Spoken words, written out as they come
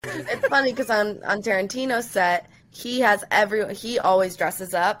It's funny because on Tarantino's set, he always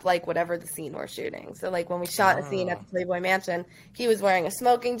dresses up like whatever the scene we're shooting. So like when we shot a scene at the Playboy Mansion, he was wearing a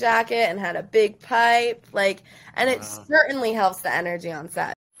smoking jacket and had a big pipe, and it certainly helps the energy on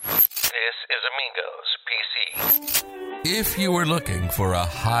set. This is Amigos PC. If you were looking for a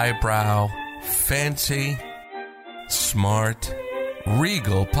highbrow, fancy, smart,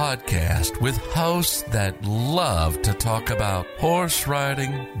 regal podcast with hosts that love to talk about horse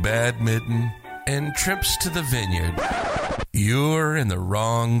riding, badminton, and trips to the vineyard, you're in the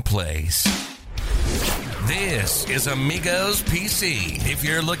wrong place. This is Amigos PC. If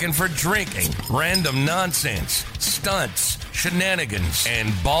you're looking for drinking, random nonsense, stunts, shenanigans,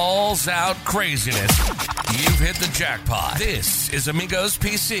 and balls out craziness, you've hit the jackpot. This is Amigos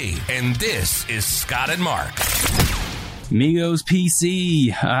PC, and this is Scott and Mark. Amigos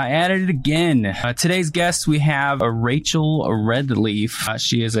PC, at it again. Today's guest, we have Rachel Redleaf.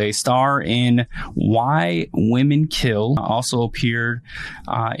 She is a star in Why Women Kill. Also appeared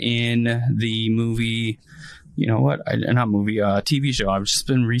in the movie, TV show. I've just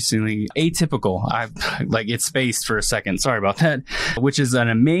been recently Atypical. It's spaced for a second. Sorry about that. Which is an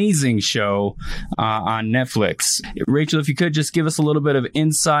amazing show on Netflix. Rachel, if you could just give us a little bit of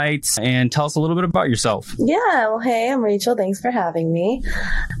insights and tell us a little bit about yourself. Yeah. Well, hey, I'm Rachel. Thanks for having me.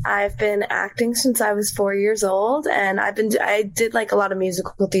 I've been acting since I was 4 years old, and I did a lot of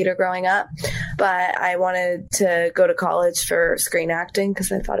musical theater growing up, but I wanted to go to college for screen acting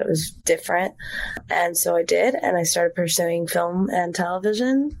because I thought it was different. And so I did. And I started pursuing film and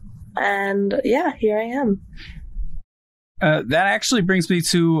television. And yeah, here I am. That actually brings me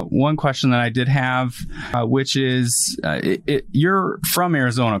to one question that I did have, which is, you're from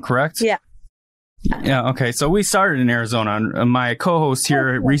Arizona, correct? Yeah. Yeah. Okay. So we started in Arizona. My co-host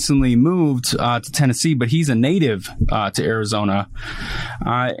here recently moved to Tennessee, but he's a native to Arizona.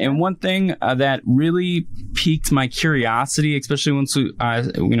 And one thing that really piqued my curiosity, especially once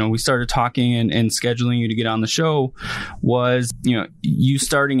we started talking and scheduling you to get on the show, was you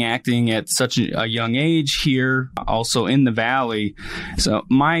starting acting at such a young age here, also in the Valley. So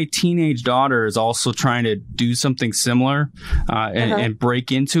my teenage daughter is also trying to do something similar and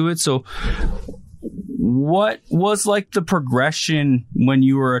break into it. So what was the progression when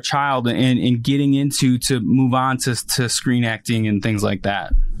you were a child and getting into to move on to screen acting and things like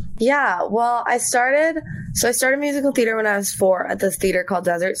that? Yeah, well, I started musical theater when I was 4 at this theater called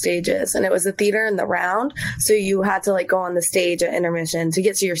Desert Stages, and it was a theater in the round, so you had to go on the stage at intermission to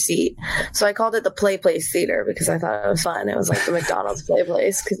get to your seat. So I called it the Play Place Theater because I thought it was fun. It was like the McDonald's Play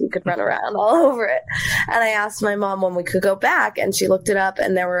Place because you could run around all over it. And I asked my mom when we could go back, and she looked it up,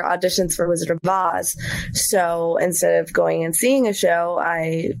 and there were auditions for Wizard of Oz. So instead of going and seeing a show,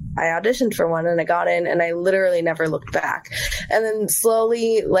 I auditioned for one, and I got in, and I literally never looked back. And then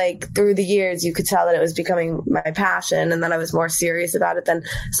slowly, through the years, you could tell that it was becoming my passion, and then I was more serious about it than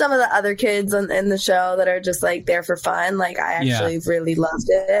some of the other kids in the show that are just there for fun. I actually really loved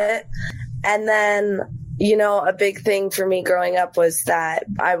it. And then, a big thing for me growing up was that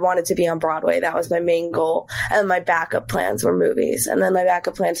I wanted to be on Broadway. That was my main goal. And my backup plans were movies. And then my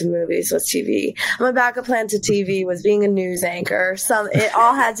backup plan to movies was TV. And my backup plan to TV was being a news anchor. It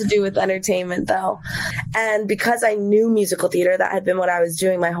all had to do with entertainment, though. And because I knew musical theater, that had been what I was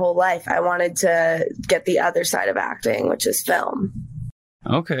doing my whole life, I wanted to get the other side of acting, which is film.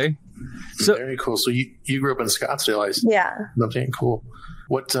 Okay. So very cool. So you grew up in Scottsdale, I see. Yeah. Okay, cool.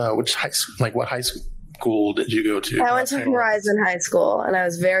 What high school did you go to? I went to Horizon Highschool, and I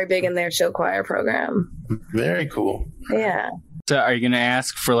was very big in their show choir program. Very cool. Yeah. So are you going to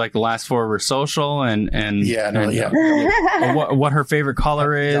ask for the last 4 of her social and what her favorite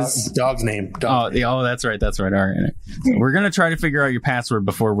color is? Dog's name. Oh, that's right. All right. So we're going to try to figure out your password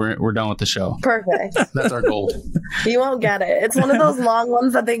before we're done with the show. Perfect. That's our goal. You won't get it. It's one of those long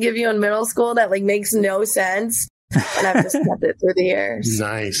ones that they give you in middle school that makes no sense. And I've just kept it through the years.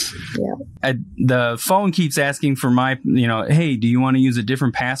 Nice. Yeah. The phone keeps asking for my, hey, do you want to use a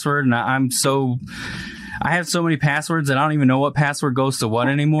different password? And I have so many passwords that I don't even know what password goes to what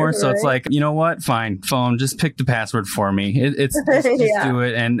anymore. Really? So it's you know what? Fine, phone, just pick the password for me. It's just do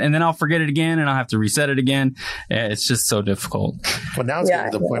it, and then I'll forget it again, and I'll have to reset it again. It's just so difficult. Well, now it's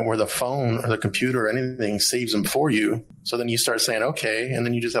getting to the point where the phone or the computer or anything saves them for you. So then you start saying, okay, and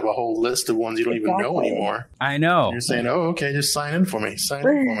then you just have a whole list of ones you don't even know anymore. I know. And you're saying, oh, okay, just sign in for me.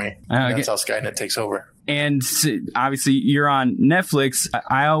 That's how Skynet takes over. And obviously you're on Netflix.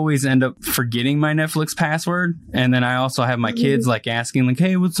 I always end up forgetting my Netflix password. And then I also have my kids like asking like,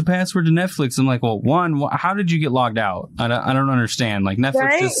 hey, what's the password to Netflix? I'm like, well, one, how did you get logged out? I don't understand. Like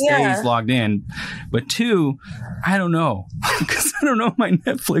Netflix just stays logged in. But two, I don't know because I don't know my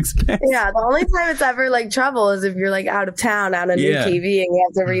Netflix password. Yeah. The only time it's ever like trouble is if you're like out of town on a new TV and you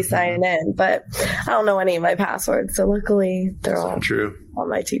have to re-sign in. But I don't know any of my passwords. So luckily they're all true on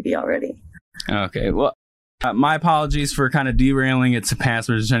my TV already. Okay. Well, my apologies for kind of derailing it to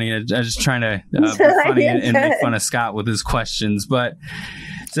passwords, Jenny. I'm just trying to be funny and make fun of Scott with his questions, but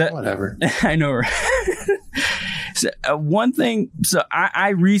whatever. I know. Right? So, one thing, so I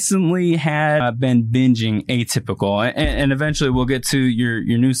recently had been binging Atypical, and eventually we'll get to your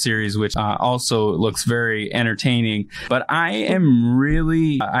new series, which also looks very entertaining. But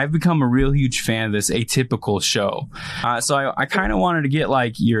I've become a real huge fan of this Atypical show. So I kind of wanted to get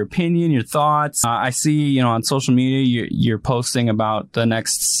like your opinion, your thoughts. I see, on social media, you're posting about the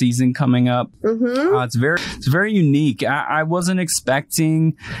next season coming up. It's very unique. I wasn't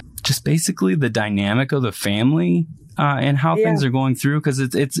expecting just basically the dynamic of the family and how things are going through, because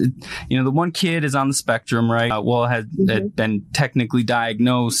it's the one kid is on the spectrum, right? Had been technically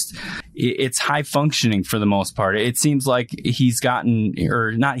diagnosed. It's high functioning for the most part. It seems like he is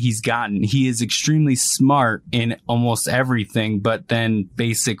extremely smart in almost everything, but then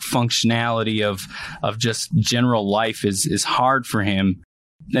basic functionality of just general life is hard for him.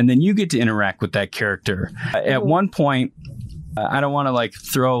 And then you get to interact with that character. At one point, I don't want to like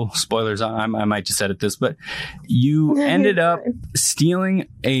throw spoilers on. I might just edit this, but you ended up stealing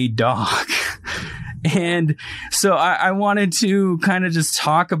a dog. And so I wanted to kind of just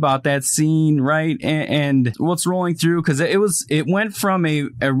talk about that scene, right? And what's rolling through, because it went from a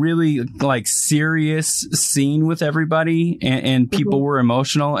really like serious scene with everybody and people were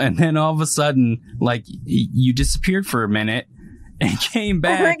emotional. And then all of a sudden, like you disappeared for a minute. And came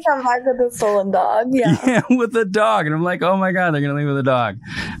back. I come back with a stolen dog. Yeah, with a dog. And I'm like, oh my God, they're going to leave with a dog.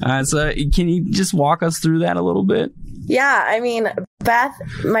 So can you just walk us through that a little bit? Yeah, I mean, Beth,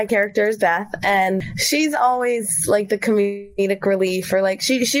 my character is Beth, and she's always like the comedic relief, or like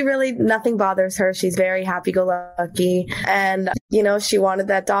she really, nothing bothers her. She's very happy-go-lucky, and she wanted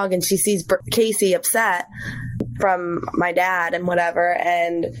that dog, and she sees Casey upset from my dad and whatever,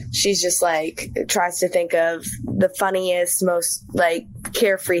 and she's just like tries to think of the funniest, most like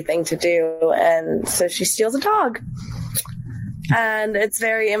carefree thing to do, and so she steals a dog. And it's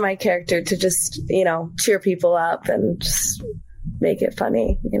very in my character to just, cheer people up and just make it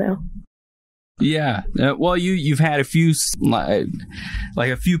funny, Yeah. Well, you've had a few, like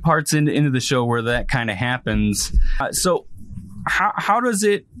a few parts into the show where that kind of happens. So how does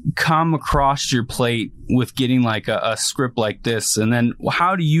it come across your plate with getting like a script like this? And then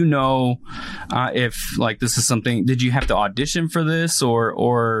how do you know if like this is something, did you have to audition for this,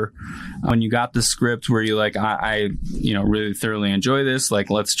 or when you got the script were you like, I really thoroughly enjoy this,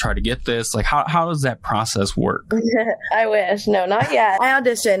 like let's try to get this? Like how does that process work? I wish. No, not yet. I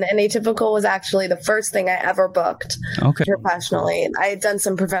auditioned, and Atypical was actually the first thing I ever booked professionally. I had done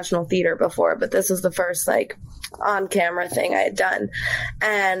some professional theater before, but this was the first like on camera thing I had done.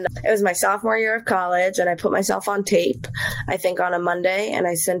 And it was my sophomore year of college, and I put myself on tape, I think on a Monday, and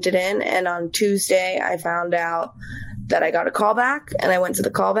I sent it in. And on Tuesday, I found out that I got a callback, and I went to the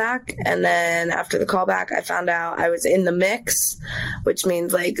callback. And then after the callback, I found out I was in the mix, which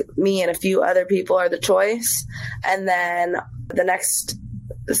means like me and a few other people are the choice. And then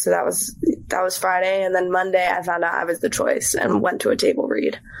so that was Friday. And then Monday, I found out I was the choice and went to a table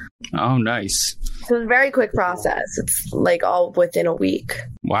read. Oh, nice. So it's a very quick process. It's like all within a week.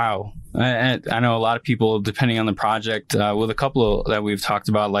 Wow. I know a lot of people, depending on the project, with a couple that we've talked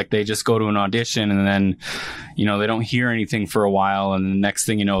about, like they just go to an audition and then, they don't hear anything for a while. And the next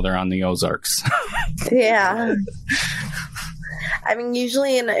thing you know, they're on the Ozarks. Yeah. I mean,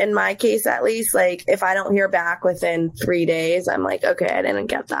 usually in my case, at least, like if I don't hear back within 3 days, I'm like, okay, I didn't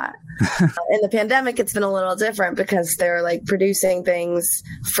get that. In the pandemic, it's been a little different because they're like producing things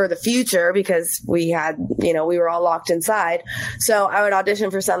for the future because we had, we were all locked inside. So I would audition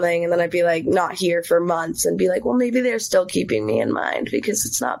for something and then I'd be like not here for months and be like, well, maybe they're still keeping me in mind because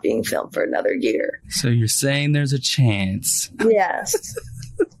it's not being filmed for another year. So you're saying there's a chance? Yes.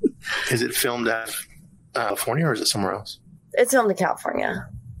 Is it filmed at California or is it somewhere else? It's filmed in California.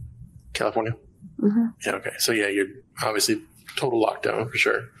 California? Mm-hmm. Yeah, okay. So yeah, you're obviously total lockdown for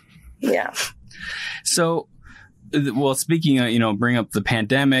sure. Yeah. So well, speaking of, bring up the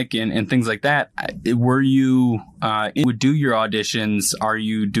pandemic and things like that, were you would do your auditions?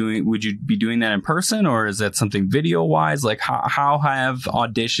 Would you be doing that in person, or is that something video wise? Like how have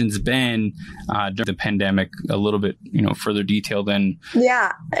auditions been during the pandemic? A little bit, further detail than.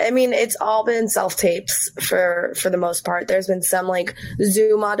 Yeah. I mean, it's all been self-tapes for the most part. There's been some like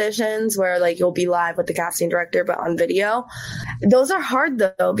Zoom auditions where like you'll be live with the casting director, but on video. Those are hard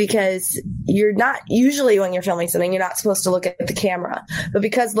though, because you're not usually when you're filming something, you're not supposed to look at the camera, but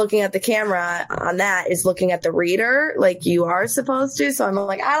because looking at the camera on that is looking at the reader, like you are supposed to. So I'm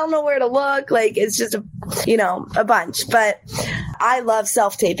like, I don't know where to look. Like it's just a bunch, but I love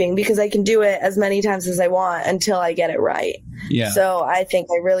self-taping because I can do it as many times as I want until I get it right. Yeah. So I think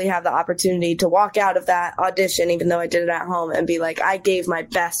I really have the opportunity to walk out of that audition, even though I did it at home, and be like, I gave my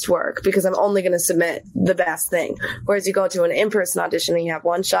best work because I'm only going to submit the best thing. Whereas you go to an in-person audition and you have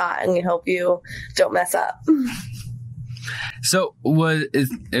one shot and you hope you don't mess up. So with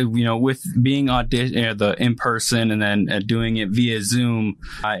being the in person and then doing it via Zoom,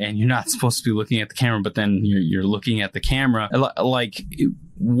 and you're not supposed to be looking at the camera, but then you're looking at the camera, like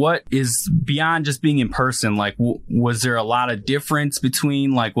what is beyond just being in person? Like, was there a lot of difference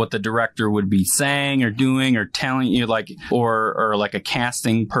between like what the director would be saying or doing or telling you, like, or like a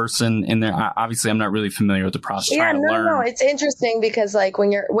casting person in there? Obviously, I'm not really familiar with the process. Yeah, no, it's interesting because like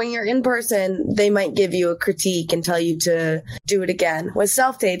when you're in person, they might give you a critique and tell you to do it again. With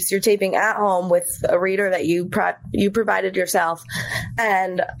self tapes, you're taping at home with a reader that you provided yourself,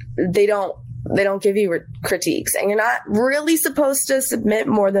 and they don't give you critiques, and you're not really supposed to submit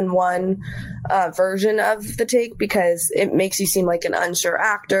more than one version of the take because it makes you seem like an unsure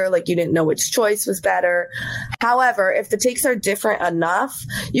actor, like you didn't know which choice was better. However, if the takes are different enough,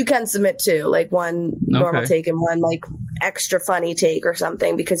 you can submit two, like one normal take and one like extra funny take or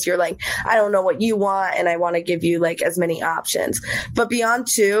something, because you're like, I don't know what you want and I want to give you like as many options. But beyond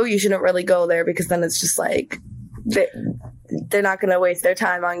two, you shouldn't really go there, because then it's just like they're not going to waste their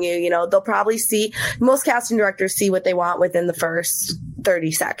time on you. They'll probably most casting directors see what they want within the first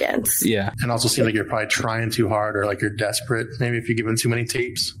 30 seconds. Yeah. And also seem like you're probably trying too hard, or like you're desperate. Maybe if you're given too many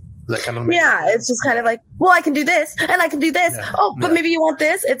tapes. That kind of it's just kind of like, well, I can do this and I can do this. Yeah. Oh, but maybe you want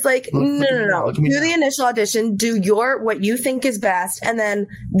this. It's like, no. Do the initial audition, do what you think is best, and then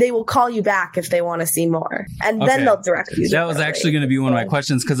they will call you back if they want to see more, and then they'll direct you. That was actually going to be one of my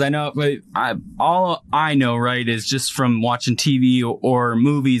questions, because I know, all I know, right, is just from watching TV or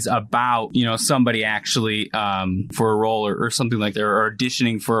movies about, somebody actually for a role or something like that, or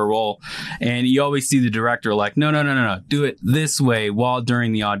auditioning for a role, and you always see the director like, no, do it this way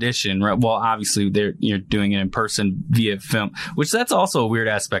during the audition. Right. Well, obviously you're doing it in person via film, which that's also a weird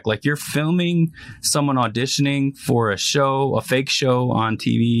aspect. Like you're filming someone auditioning for a fake show on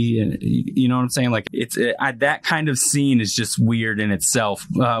TV, and you know what I'm saying? Like that kind of scene is just weird in itself.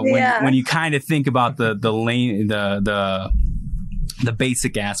 When you kind of think about the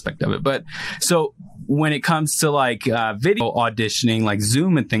basic aspect of it. But so when it comes to like video auditioning, like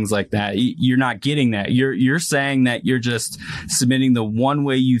Zoom and things like that, you're not getting that. You're saying that you're just submitting the one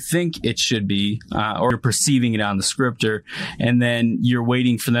way you think it should be, or you're perceiving it on the scripter, and then you're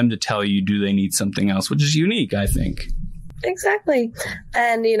waiting for them to tell you, do they need something else, which is unique, I think. Exactly.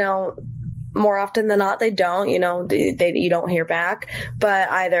 And, more often than not, they don't, you don't hear back, but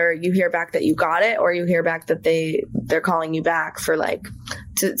either you hear back that you got it, or you hear back that they're calling you back for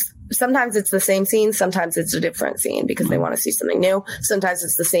sometimes it's the same scene, sometimes it's a different scene because they want to see something new. Sometimes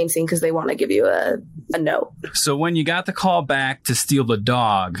it's the same scene because they want to give you a note. So when you got the call back to steal the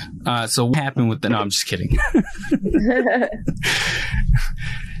dog, so what happened with no, I'm just kidding.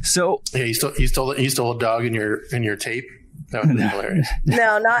 So yeah, you stole a dog in your tape. That would be hilarious.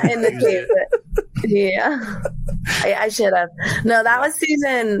 No, not in the tape. Yeah, I should have. No, that was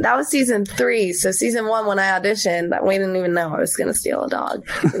season 3. So season 1, when I auditioned, we didn't even know I was going to steal a dog.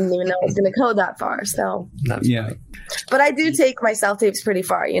 Didn't even know I was going to go that far. So yeah. But I do take my self tapes pretty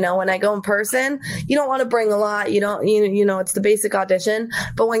far. When I go in person, you don't want to bring a lot. It's the basic audition.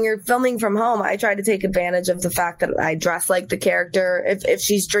 But when you're filming from home, I try to take advantage of the fact that I dress like the character. If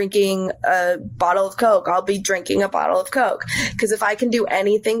she's drinking a bottle of Coke, I'll be drinking a bottle of Coke. Because if I can do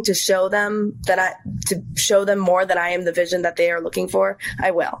anything to show them more that I am the vision that they are looking for,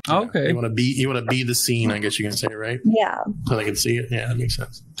 I will. Okay. You want to be the scene, I guess you can say, right? Yeah. So they can see it. Yeah, that makes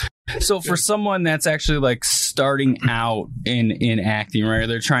sense. So for someone that's actually like starting out in acting, right?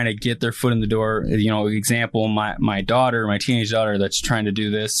 They're trying to get their foot in the door. Example, my daughter, my teenage daughter that's trying to do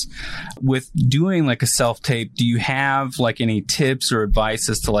this. With doing like a self-tape, do you have like any tips or advice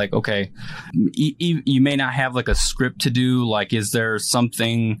as to like, okay, you may not have like a script to do. Like, is there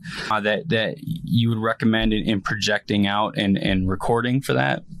something that you would recommend in projecting out and recording for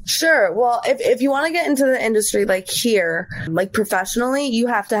that? Sure. Well, if you want to get into the industry like here, like professionally, you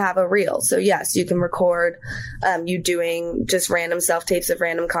have to have a reel. So yes, you can record you doing just random self-tapes of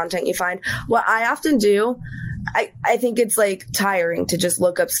random content you find. What I often do, I think it's like tiring to just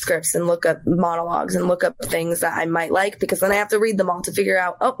look up scripts and look up monologues and look up things that I might like, because then I have to read them all to figure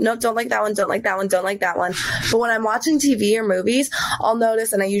out, oh, no, don't like that one, don't like that one, don't like that one. But when I'm watching TV or movies, I'll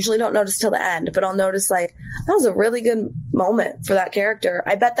notice, and I usually don't notice till the end, but I'll notice like, that was a really good moment for that character.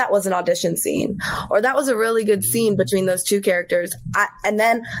 I bet that was an audition scene, or that was a really good scene between those two characters. And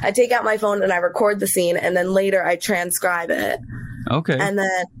then I take out my phone and I record the scene, and then later I transcribe it. Okay. And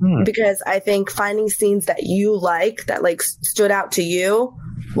then because I think finding scenes that you like, that like stood out to you,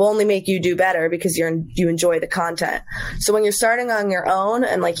 will only make you do better because you enjoy the content. So when you're starting on your own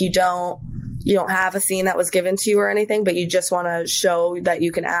and like you don't have a scene that was given to you or anything, but you just want to show that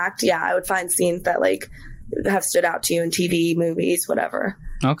you can act, yeah, I would find scenes that like have stood out to you in TV, movies, whatever.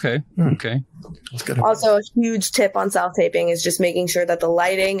 Okay. Okay. That's good. Also, a huge tip on self-taping is just making sure that the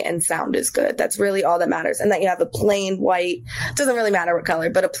lighting and sound is good. That's really all that matters. And that you have a plain white, it doesn't really matter what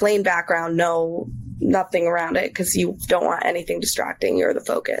color, but a plain background, nothing around it, because you don't want anything distracting. You're the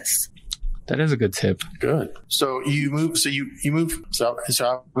focus. That is a good tip. Good. So you moved. So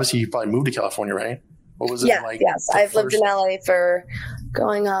obviously you probably moved to California, right? What was it like? Yes. I've lived in LA for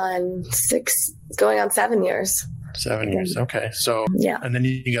going on 7 years. 7 years. Okay. So, yeah. And then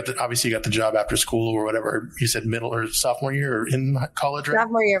you got the job after school or whatever. You said middle or sophomore year or in college, right?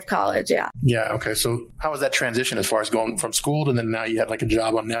 Sophomore year of college. Yeah. Yeah. Okay. So how was that transition as far as going from school to then now you had like a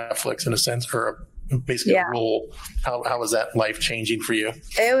job on Netflix in a sense, or basically a role? How was that life changing for you?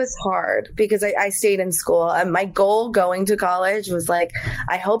 It was hard because I stayed in school. My goal going to college was like,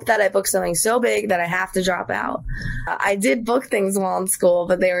 I hope that I book something so big that I have to drop out. I did book things while in school,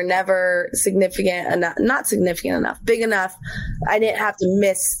 but they were never not significant enough, big enough. I didn't have to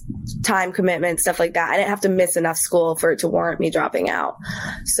miss time commitment, stuff like that. I didn't have to miss enough school for it to warrant me dropping out.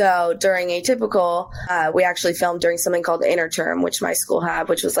 So during Atypical, we actually filmed during something called Interterm, which my school had,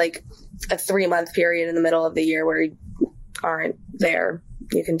 which was like a 3-month period in the middle of the year where you aren't there.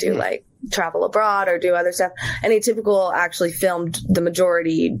 You can do like travel abroad or do other stuff. And Atypical actually filmed the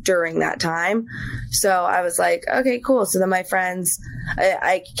majority during that time. So I was like, okay, cool. So then my friends,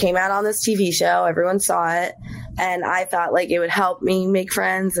 I came out on this TV show. Everyone saw it. And I thought like it would help me make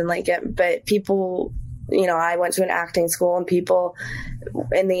friends and like but people, I went to an acting school, and people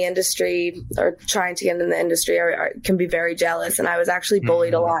in the industry or trying to get in the industry can be very jealous. And I was actually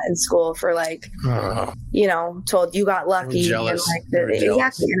bullied a lot in school for like, told you got lucky. Jealous. And like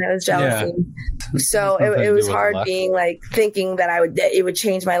exactly. And it was jealousy. Yeah. So it was hard being like thinking that it would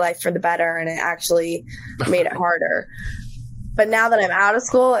change my life for the better. And it actually made it harder. But now that I'm out of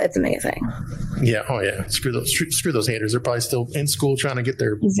school, it's amazing. Yeah. Oh, yeah. Screw those haters. They're probably still in school trying to get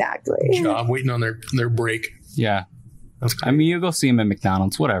their job, waiting on their break. Yeah. I mean, you go see them at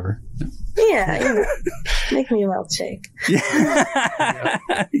McDonald's, whatever. Yeah. Make me a milkshake. Yeah.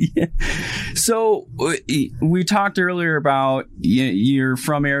 Yeah. So we talked earlier about you're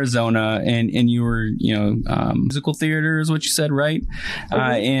from Arizona and you were, musical theater is what you said, right?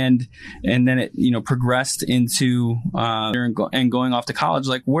 Mm-hmm. And then it, progressed into and going off to college.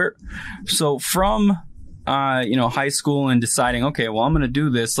 Like from high school and deciding, okay, well, I'm going to do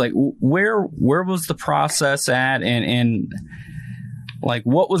this. Like, where was the process at, and like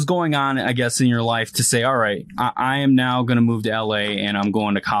what was going on, I guess, in your life to say, all right, I am now going to move to LA and I'm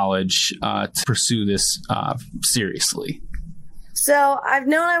going to college to pursue this seriously? So I've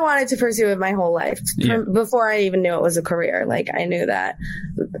known I wanted to pursue it my whole life before I even knew it was a career. Like I knew that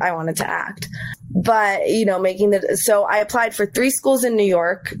I wanted to act. But, so I applied for 3 schools in New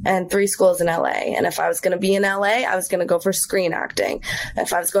York and 3 schools in LA. And if I was going to be in LA, I was going to go for screen acting.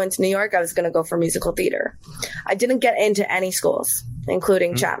 If I was going to New York, I was going to go for musical theater. I didn't get into any schools,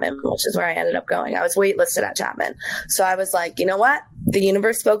 including Chapman, which is where I ended up going. I was waitlisted at Chapman. So I was like, you know what? The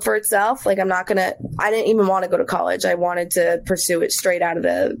universe spoke for itself. Like I didn't even want to go to college. I wanted to pursue it straight out of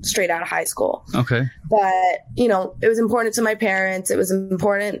high school. Okay. But, it was important to my parents. It was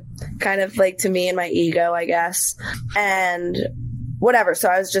important kind of like to me and my ego, I guess. And whatever. So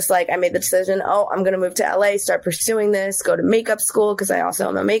I was just like, I made the decision, I'm going to move to LA, start pursuing this, go to makeup school because I also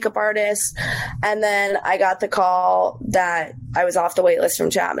am a makeup artist. And then I got the call that I was off the wait list from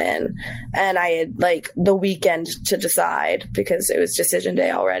Chapman, and I had like the weekend to decide because it was decision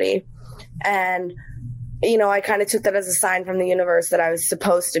day already. And, you know, I kind of took that as a sign from the universe that I was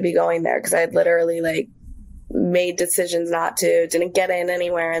supposed to be going there because I had literally like made decisions not to, didn't get in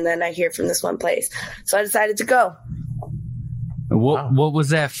anywhere. And then I hear from this one place. So I decided to go. What was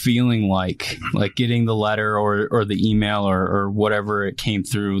that feeling like getting the letter or the email or whatever it came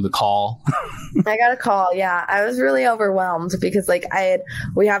through, the call? I got a call. Yeah. I was really overwhelmed because like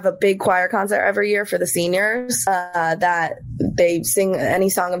we have a big choir concert every year for the seniors that they sing any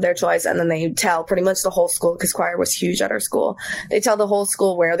song of their choice. And then they tell pretty much the whole school, because choir was huge at our school. They tell the whole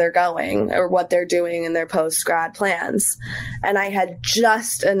school where they're going or what they're doing in their post-grad plans. And I had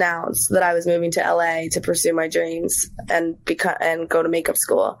just announced that I was moving to LA to pursue my dreams and go to makeup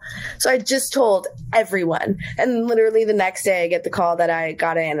school. So I just told everyone. And literally the next day I get the call that I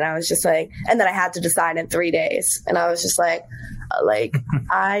got in, and I was just like, and then I had to decide in 3 days. And I was just like,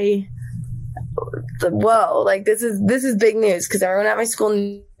 whoa, like this is big news, because everyone at my school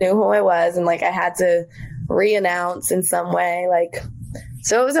knew who I was, and like I had to re-announce in some way, like,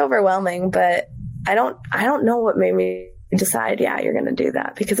 so it was overwhelming. But I don't know what made me decide, you're going to do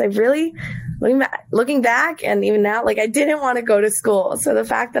that, because I really, looking back and even now, like I didn't want to go to school. So the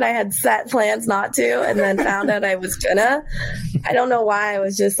fact that I had set plans not to and then found out I was gonna, I don't know why. I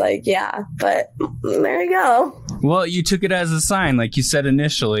was just like, but there you go. Well, you took it as a sign, like you said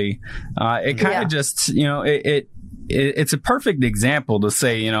initially. It kind of just, you know, it's a perfect example to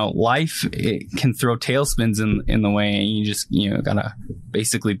say, you know, life, it can throw tailspins in the way, and you just, you know, gotta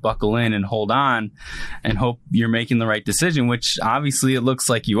basically buckle in and hold on and hope you're making the right decision, which obviously it looks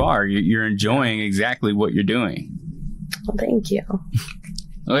like you are. You're enjoying exactly what you're doing. Well, thank you.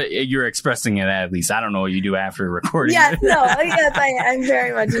 You're expressing it, at least. I don't know what you do after recording. Yes, I'm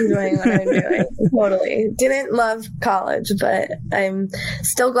very much enjoying what I'm doing. Totally. Didn't love college, but I'm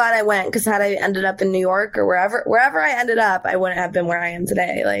still glad I went, because had I ended up in New York or wherever I ended up, I wouldn't have been where I am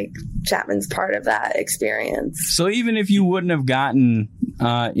today. Like, Chapman's part of that experience. So even if you wouldn't have gotten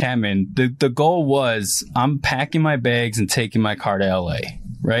Chapman, the goal was, I'm packing my bags and taking my car to LA,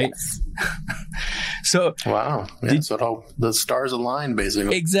 right? Yes. So wow, so the stars aligned,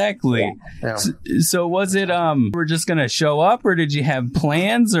 basically. Exactly. Yeah. So was it we're just gonna show up, or did you have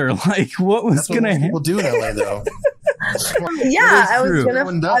plans, or like what was gonna happen? People do in LA though. I was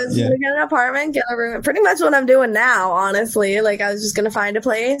gonna get an apartment, get a room. Pretty much what I'm doing now, honestly. Like, I was just gonna find a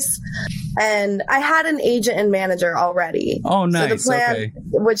place. And I had an agent and manager already. Oh, nice. So the plan,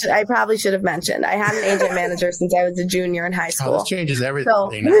 which I probably should have mentioned, I had an agent manager since I was a junior in high school. This changes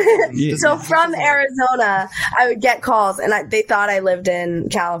everything. So from Arizona, I would get calls, and they thought I lived in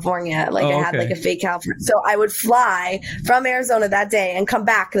California. Like, I had like a fake California. So I would fly from Arizona that day and come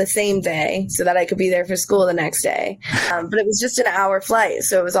back the same day so that I could be there for school the next day. But it was just an hour flight,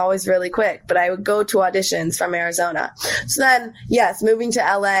 so it was always really quick. But I would go to auditions from Arizona. So then, yes, moving to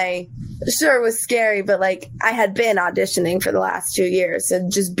LA, sure, was scary, but like I had been auditioning for the last 2 years, so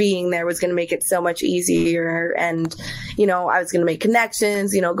just being there was going to make it so much easier. And, you know, I was going to make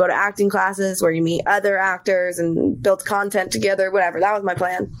connections, you know, go to acting classes where you meet other actors and build content together, whatever. That was my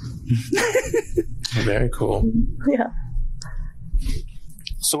plan. Very cool. Yeah.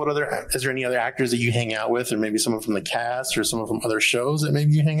 So is there any other actors that you hang out with, or maybe someone from the cast or someone from other shows that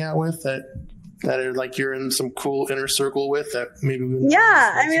maybe you hang out with that are like you're in some cool inner circle with that maybe?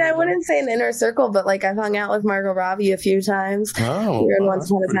 I mean, I wouldn't say an inner circle, but like I've hung out with Margot Robbie a few times. We were in Once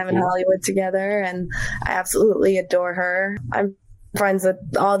Upon a Time in Hollywood together, and I absolutely adore her. I'm friends with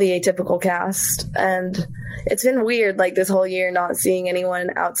all the Atypical cast, and it's been weird, like this whole year, not seeing anyone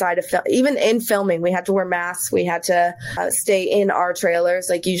outside of film. Even in filming, we had to wear masks. We had to stay in our trailers.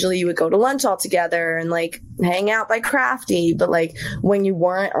 Like, usually you would go to lunch all together and like hang out by Crafty, but like when you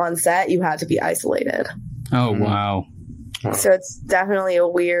weren't on set, you had to be isolated. Oh, wow. So it's definitely a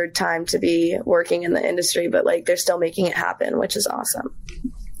weird time to be working in the industry, but like they're still making it happen, which is awesome.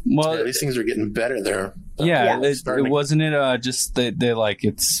 Well, these things are getting better there. It wasn't it just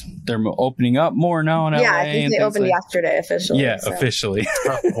they're opening up more now in LA. Yeah, I think they opened yesterday officially. Yeah, officially.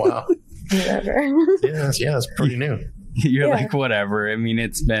 Oh, wow. Whatever. Yeah, it's pretty new. You're like, whatever. I mean,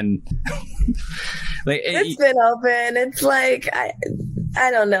 it's been like it's been open. It's like I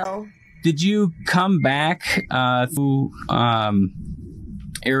don't know. Did you come back to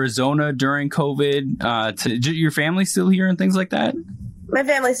Arizona during COVID? Your family still here and things like that? My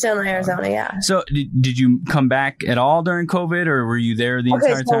family's still in Arizona, yeah. So did you come back at all during COVID, or were you there the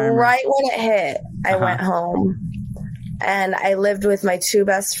entire time? Right when it hit, I went home. And I lived with my 2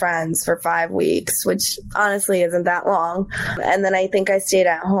 best friends for 5 weeks, which honestly isn't that long. And then I think I stayed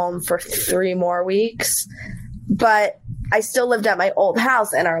at home for 3 more weeks. But I still lived at my old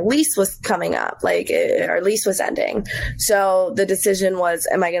house, and our lease was coming up. Our lease was ending. So the decision was,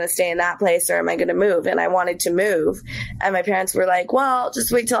 am I going to stay in that place or am I going to move? And I wanted to move. And my parents were like, well, just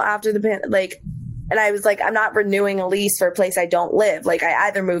wait till after the pandemic. And I was like, I'm not renewing a lease for a place I don't live. Like, I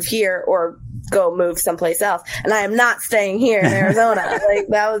either move here or go move someplace else. And I am not staying here in Arizona. Like,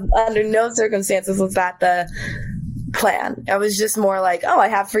 that was under no circumstances was that the plan. I was just more like, oh, I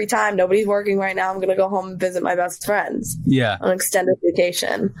have free time. Nobody's working right now. I'm going to go home and visit my best friends. Yeah. On extended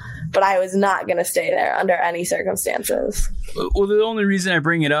vacation. But I was not going to stay there under any circumstances. Well, the only reason I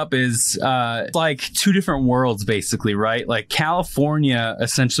bring it up is like 2 different worlds, basically, right? Like California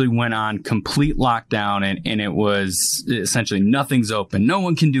essentially went on complete lockdown and it was essentially nothing's open. No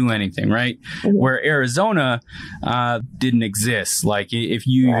one can do anything, right? Mm-hmm. Where Arizona didn't exist. Like if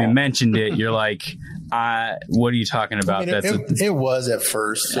you even mentioned it, you're like, what are you talking about? I mean, it was at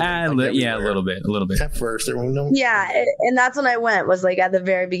first. Yeah, a little bit. At first, there was no. Yeah, and that's when I went. Was like at the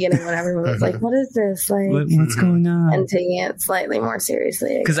very beginning when everyone was like, "What is this? Like, what's going on?" And taking it slightly more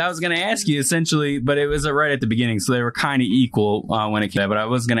seriously. Because I was going to ask you essentially, but it was right at the beginning, so they were kind of equal when it came. But I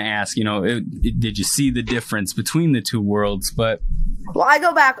was going to ask, did you see the difference between the 2 worlds? But well, I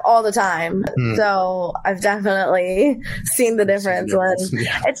go back all the time, so I've definitely seen the difference. When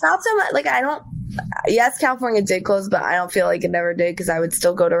it's not so much like I don't. Yes, California did close, but I don't feel like it never did because I would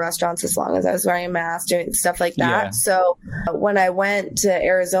still go to restaurants as long as I was wearing a mask, doing stuff like that. Yeah. So when I went to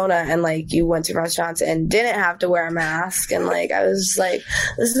Arizona and like you went to restaurants and didn't have to wear a mask, and like I was just like,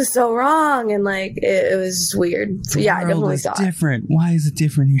 this is so wrong, and like it was just weird. So yeah, I definitely saw it. Different. Why is it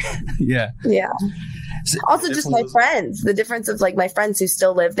different here? Yeah. Yeah. Also, just my friends, the difference of like my friends who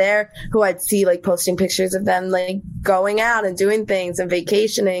still live there, who I'd see like posting pictures of them like going out and doing things and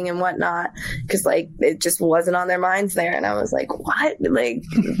vacationing and whatnot, because like it just wasn't on their minds there. And I was like, what? Like,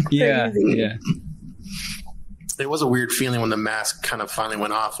 yeah. It was a weird feeling when the mask kind of finally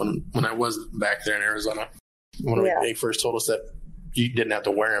went off when I was back there in Arizona. When they first told us that you didn't have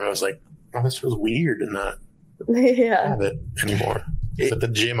to wear them, I was like, oh, this feels weird to not have it anymore. At the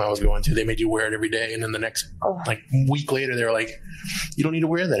gym I was going to, they made you wear it every day, and then the next week later they were like, you don't need to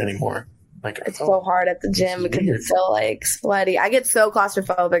wear that anymore. Like, it's so hard at the gym because it's so like sweaty. I get so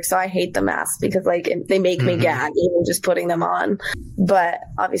claustrophobic, so I hate the masks because like they make me gag even just putting them on. But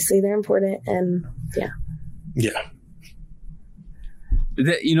obviously they're important, and yeah.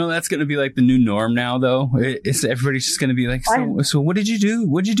 That's going to be like the new norm now, though. Everybody's just going to be like, so what did you do?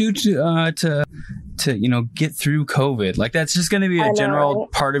 What did you do to get through COVID? Like, that's just going to be a general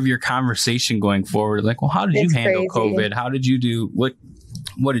part of your conversation going forward. Like, well, how did you handle COVID? How did you do?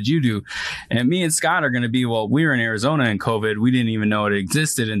 What did you do? And me and Scott are going to be, well, we were in Arizona in COVID. We didn't even know it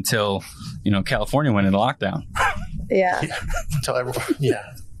existed until, California went into lockdown. Yeah. Until everyone,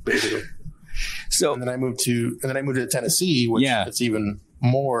 basically. So, and then I moved to Tennessee, which it's even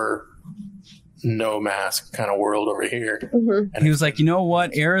more no mask kind of world over here. Mm-hmm. And he was like, you know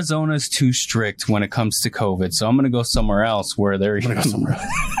what? Arizona's too strict when it comes to COVID, so I'm going to go somewhere else where they're where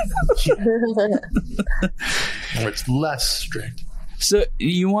it's less strict. So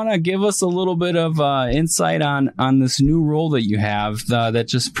you want to give us a little bit of insight on this new role that you have that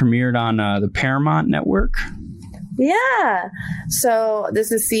just premiered on the Paramount network? Yeah. So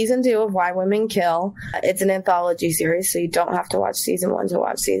this is season 2 of Why Women Kill. It's an anthology series, so you don't have to watch season 1 to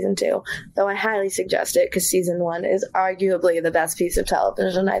watch season 2. Though I highly suggest it because season 1 is arguably the best piece of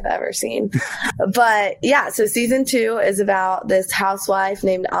television I've ever seen. But yeah, so season 2 is about this housewife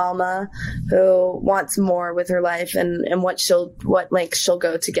named Alma who wants more with her life and what she'll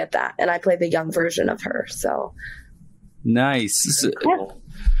go to get that. And I play the young version of her. So nice. Yeah.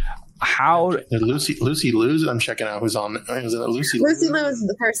 How Lucy Liu's? I'm checking out who's on. Is it Lucy Liu is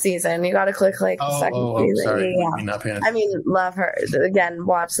the first season. You got to click the second season. Sorry. Yeah. Love her. Again,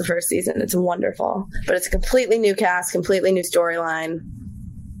 watch the first season. It's wonderful, but it's a completely new cast, completely new storyline.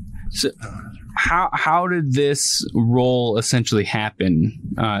 So, how did this role essentially happen?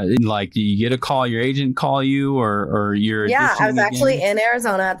 Like, do you get a call? Your agent call you, or you're? Yeah, I was actually in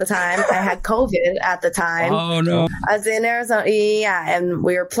Arizona at the time. I had COVID at the time. Oh no! I was in Arizona. Yeah, and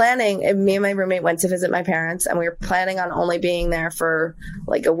we were planning. And me and my roommate went to visit my parents, and we were planning on only being there for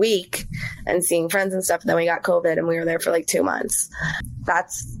like a week and seeing friends and stuff. And then we got COVID, and we were there for like 2 months.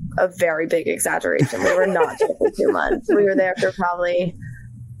 That's a very big exaggeration. We were not there for 2 months. We were there for probably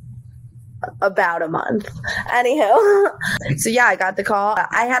about a month. Anywho, so yeah, I got the call.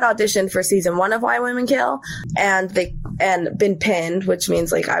 I had auditioned for season 1 of Why Women Kill, and and been pinned, which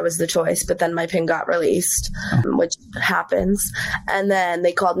means like I was the choice, but then my pin got released, which happens. And then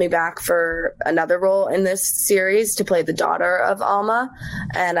they called me back for another role in this series to play the daughter of Alma,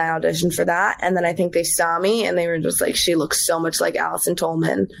 and I auditioned for that. And then I think they saw me and they were just like, she looks so much like Allison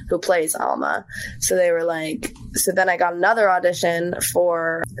Tolman, who plays Alma. So they were like, so then I got another audition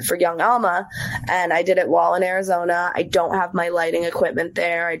for young Alma, and I did it while in Arizona. I don't have my lighting equipment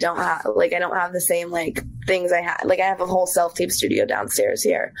there. I don't have the same like things I had. Like I have a whole self-tape studio downstairs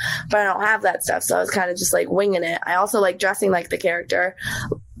here, but I don't have that stuff. So I was kind of just like winging it. I also like dressing like the character.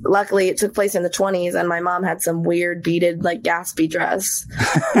 Luckily it took place in the 1920s, and my mom had some weird beaded like Gatsby dress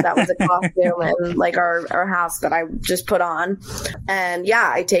that was a costume in like our house that I just put on. And yeah,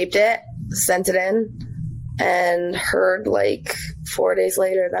 I taped it, sent it in, and heard like 4 days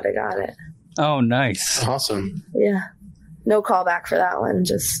later that I got it. Oh, nice. Awesome. Yeah. No callback for that one.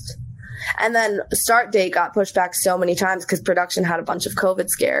 And then start date got pushed back so many times because production had a bunch of COVID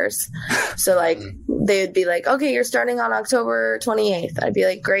scares. So like they would be like, okay, you're starting on October 28th. I'd be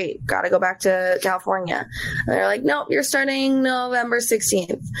like, great, got to go back to California. And they're like, nope, you're starting November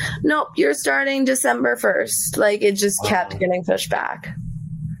 16th. Nope, you're starting December 1st. Like it just kept getting pushed back.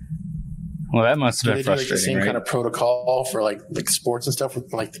 Well, that must have been frustrating. Do they do like the same right? kind of protocol for like sports and stuff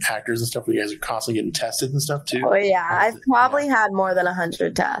with like the actors and stuff where you guys are constantly getting tested and stuff too? Oh yeah, I've probably had more than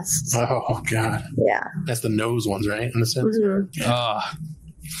 100 tests. Oh God. Yeah. That's the nose ones, right? In a sense. Mm-hmm. Oh,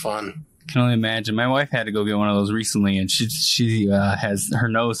 fun. Can only imagine. My wife had to go get one of those recently, and she has her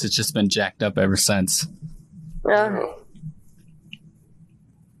nose has just been jacked up ever since. Oh.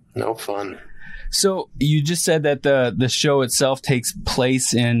 No fun. So you just said that the show itself takes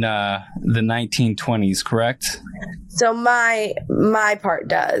place in the 1920s, correct? So my part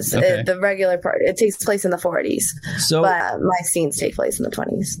does. Okay. The regular part, it takes place in the 40s. So but my scenes take place in the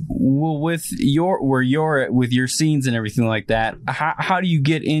 20s. Well, with your scenes and everything like that, how do you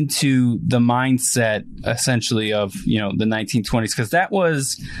get into the mindset essentially of the 1920s? Because that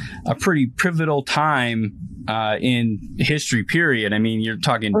was a pretty pivotal time in history period. I mean, you're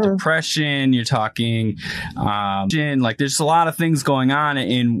talking depression, you're talking like there's a lot of things going on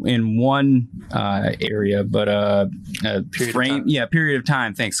in one area, but period of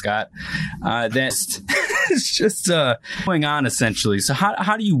time. Thanks, Scott. That's it's just going on essentially. So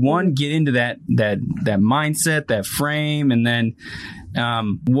how do you get into that mindset, that frame, and then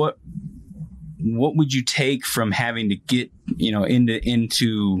what would you take from having to get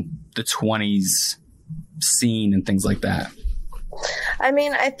into the 20s scene and things like that? I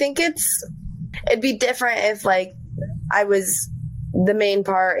mean, I think it'd be different if like I was the main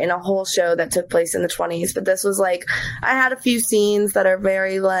part in a whole show that took place in the 20s, but this was like I had a few scenes that are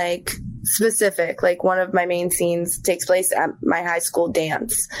very like specific. Like one of my main scenes takes place at my high school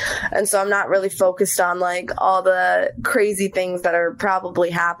dance, and so I'm not really focused on like all the crazy things that are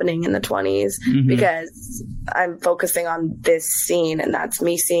probably happening in the 20s because I'm focusing on this scene, and that's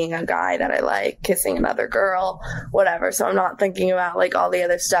me seeing a guy that I like kissing another girl, whatever. So I'm not thinking about like all the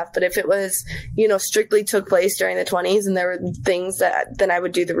other stuff. But if it was strictly took place during the 20s and there were things that, then I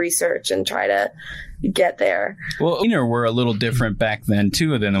would do the research and try to get there. Well, we're a little different back then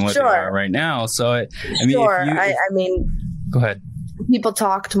too than what they are right now. So I mean, go ahead. People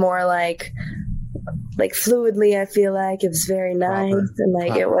talked more like fluidly. I feel like it was very nice and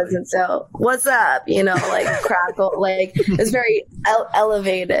like it wasn't so what's up, like crackle, like it was very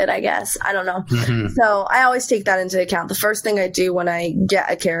elevated, I guess. I don't know. So I always take that into account. The first thing I do when I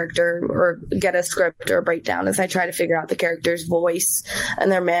get a character or get a script or a breakdown is I try to figure out the character's voice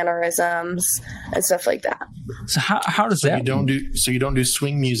and their mannerisms and stuff like that. So how does that? You don't do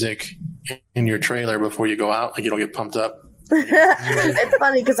swing music in your trailer before you go out? Like you don't get pumped up? It's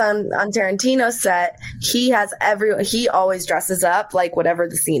funny because on Tarantino's set, he always dresses up like whatever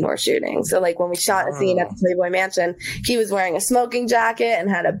the scene we're shooting. So like when we shot a scene at the Playboy Mansion, he was wearing a smoking jacket and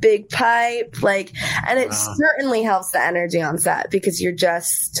had a big pipe, and it certainly helps the energy on set because you're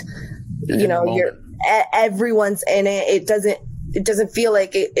just everyone's in it. It doesn't feel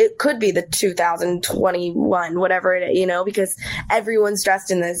like it could be the 2021, whatever it is, because everyone's dressed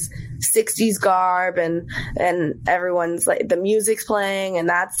in this 60s garb and everyone's like the music's playing and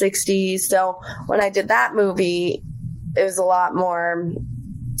that's 60s. So when I did that movie, it was a lot more,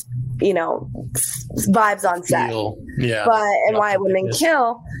 vibes on set. Yeah. But why it wouldn't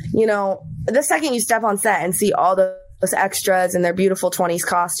kill, the second you step on set and see all those extras and their beautiful 20s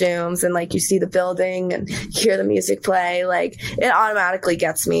costumes and like you see the building and hear the music play, like it automatically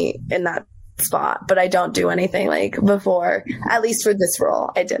gets me in that spot. But I don't do anything like before, at least for this role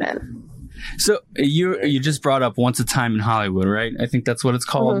I didn't. So you just brought up Once a Time in Hollywood, right? I think that's what it's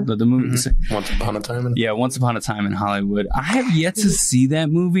called, the movie. Mm-hmm. Once Upon a Time. Once Upon a Time in Hollywood. I have yet to see that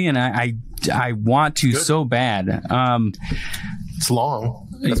movie, and I want to so bad. It's long.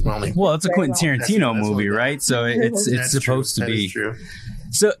 That's my only. Well, it's a Quentin Tarantino movie, right? So it's supposed to be. True.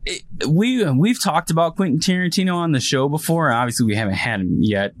 So we've talked about Quentin Tarantino on the show before. Obviously, we haven't had him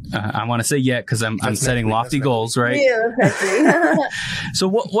yet. I want to say yet because I'm setting lofty goals, right? Yeah, So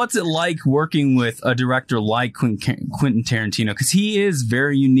what's it like working with a director like Quentin Tarantino? Because he is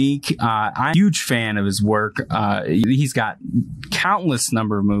very unique. I'm a huge fan of his work. He's got countless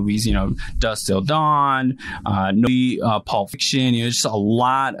number of movies. Dusk Till Dawn, Pulp Fiction. Just a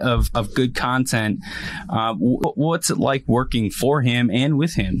lot of good content. What's it like working for him and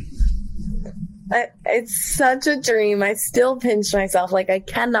with him? It's such a dream. I still pinch myself. Like, I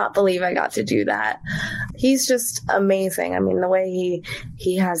cannot believe I got to do that. He's just amazing. I mean, the way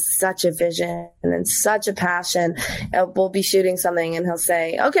he has such a vision and such a passion. We'll be shooting something and he'll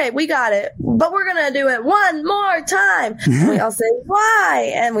say, okay, we got it, but we're going to do it one more time. And we all say,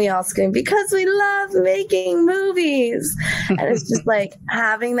 why? And we all scream, because we love making movies. And it's just like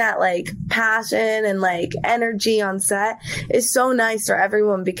having that like passion and like energy on set is so nice for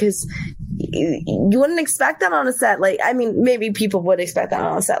everyone, because you wouldn't expect that on a set. Like, I mean, maybe people would expect that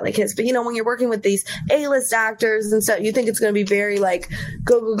on a set like his, but when you're working with these A-list actors and stuff, you think it's going to be very like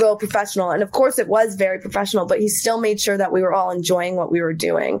go professional. And of course it was very professional, but he still made sure that we were all enjoying what we were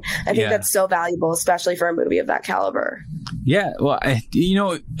doing. I think that's so valuable, especially for a movie of that caliber. Yeah, well,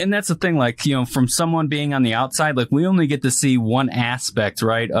 and that's the thing, like, from someone being on the outside, like, we only get to see one aspect,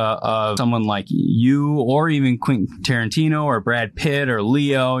 right, of someone like you or even Quentin Tarantino or Brad Pitt or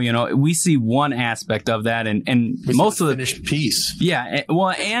Leo. We see one aspect of that, and most of the finished piece. Yeah,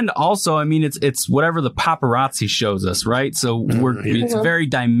 well, and also, I mean, it's whatever the paparazzi shows us, right? So it's very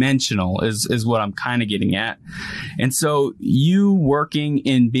dimensional, is what I'm kind of getting at. And so you working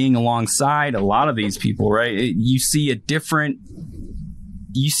and being alongside a lot of these people, right? You see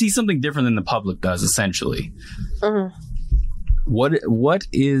something different than the public does, essentially. What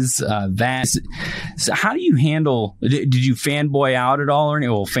is that? So how do you handle? Did you fanboy out at all, or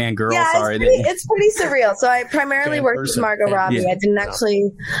well, fangirl? Yeah, sorry, it's pretty surreal. So I primarily worked with Margot Robbie. Yeah. I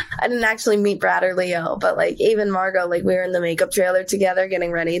didn't actually meet Brad or Leo, but like even Margot, like we were in the makeup trailer together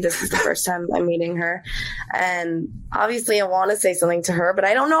getting ready. This is the first time I'm meeting her, and obviously I want to say something to her, but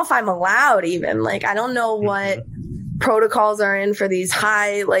I don't know if I'm allowed. Even like I don't know what protocols are in for these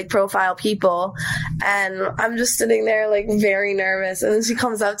high like profile people, and I'm just sitting there like very nervous, and then she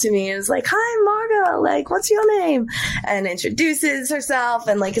comes up to me and is like, hi Margo, like what's your name, and introduces herself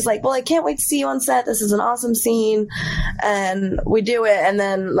and like is like, well, I can't wait to see you on set, this is an awesome scene, and we do it. And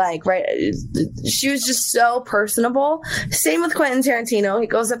then like she was just so personable. Same with Quentin Tarantino, he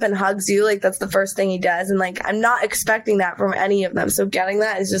goes up and hugs you, like that's the first thing he does, and like I'm not expecting that from any of them, so getting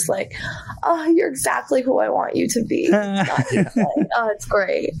that is just like, oh, you're exactly who I want you to be. It's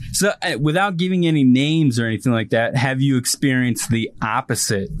great. So without giving any names or anything like that, have you experienced the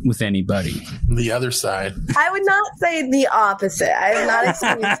opposite with anybody? The other side? I would not say the opposite. I have not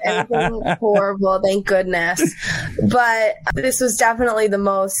experienced anything horrible, thank goodness. But this was definitely the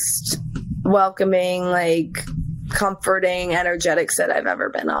most welcoming, like comforting, energetic set I've ever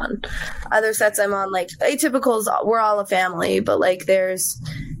been on. Other sets I'm on, like Atypicals, we're all a family, but like there was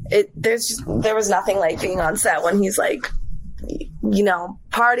nothing like being on set when he's like,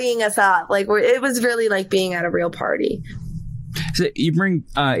 partying us up. Like it was really like being at a real party. So you bring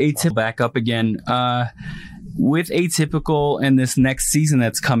Atypical back up again. With Atypical and this next season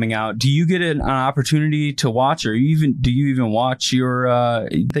that's coming out, do you get an opportunity to watch, or do you even watch your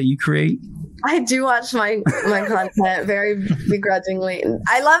that you create? I do watch my content very begrudgingly.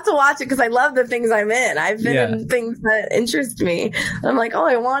 I love to watch it because I love the things I'm in. I've been in things that interest me. I'm like, oh,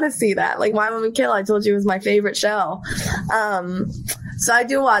 I want to see that. Like Why Women Kill, I told you, was my favorite show. So I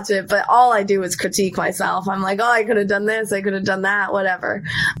do watch it, but all I do is critique myself. I'm like, oh, I could have done this, I could have done that, whatever.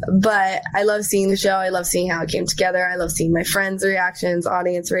 But I love seeing the show. I love seeing how it came together. I love seeing my friends' reactions,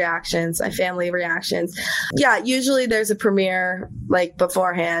 audience reactions, my family reactions. Yeah, usually there's a premiere like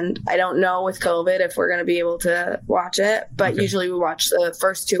beforehand. I don't know with COVID if we're going to be able to watch it, but usually we watch the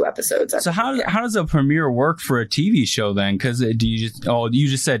first 2 episodes. So how does a premiere work for a TV show then? Because you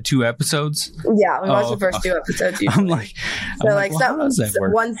just said 2 episodes? Yeah, we watch the first 2 episodes usually.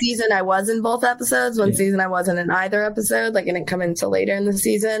 One season I was in both episodes. One season I wasn't in either episode. Like, I didn't come in until later in the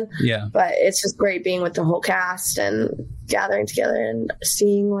season. Yeah. But it's just great being with the whole cast and gathering together and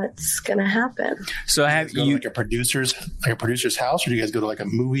seeing what's going to happen. So have you like a producer's house, or do you guys go to like a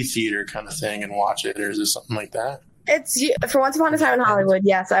movie theater kind of thing and watch it, or is it something like that? It's for Once Upon a Time in Hollywood.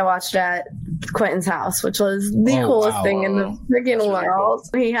 Yes, I watched at Quentin's house, which was the coolest thing in the freaking world.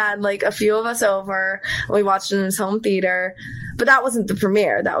 Really cool. He had like a few of us over. We watched it in his home theater, but that wasn't the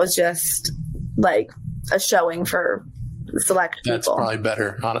premiere. That was just like a showing for select people. That's probably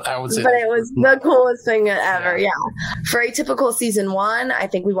better. I would say, but it was the coolest thing ever. Yeah. For Atypical season 1, I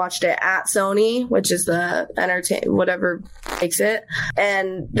think we watched it at Sony, which is the whatever makes it,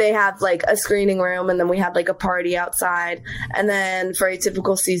 and they have like a screening room, and then we had like a party outside. And then for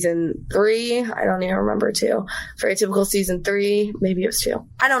Atypical season 3, I don't even remember 2. For Atypical season 3, maybe it was 2.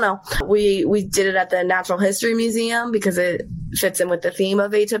 I don't know. We did it at the Natural History Museum because it fits in with the theme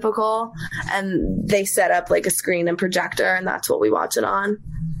of Atypical, and they set up like a screen and projector, and that's what we watch it on.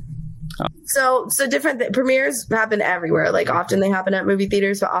 So different premieres happen everywhere. Like often they happen at movie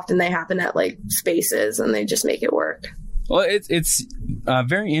theaters, but often they happen at like spaces, and they just make it work. Well, it's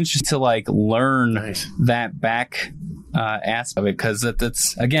very interesting to like learn that back aspect of it, because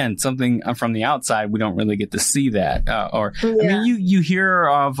that's again something from the outside we don't really get to see that. I mean, you hear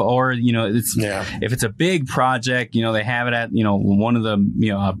of, or it's if it's a big project, they have it at one of the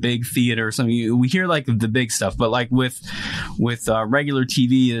a big theater or something. We hear like the big stuff, but like with regular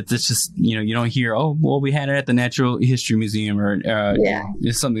TV, it's just you don't hear, oh well, we had it at the Natural History Museum or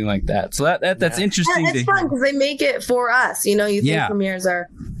just something like that. So that's interesting. It's fun because they make it for us. You think premieres are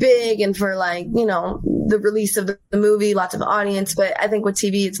big and for like the release of the movie, lots of audience, but I think with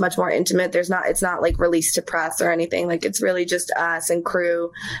TV it's much more intimate. It's not like released to press or anything. Like it's really just us and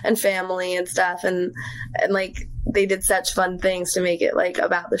crew and family and stuff, and like they did such fun things to make it like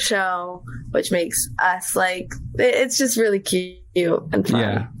about the show, which makes us like it's just really cute and fun.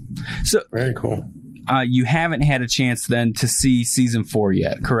 Yeah. So very cool. You haven't had a chance then to see season 4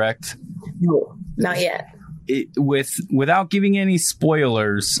 yet, correct? No, not yet. Without giving any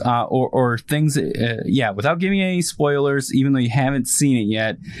spoilers or things, without giving any spoilers, even though you haven't seen it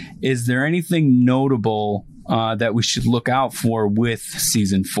yet, is there anything notable that we should look out for with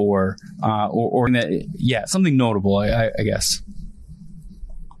season 4, or that, something notable, I guess.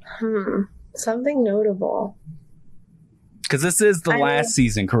 Something notable. Because this is the last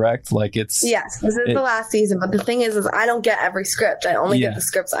season, correct? Like it's yes, this is the last season. But the thing is I don't get every script. I only get the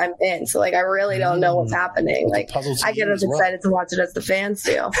scripts I'm in. So like I really don't know what's happening. Like I get as excited to watch it as the fans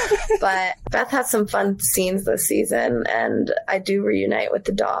do. But Beth has some fun scenes this season, and I do reunite with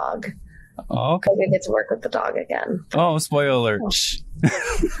the dog. Oh, okay. I get to work with the dog again. Oh, spoiler alert!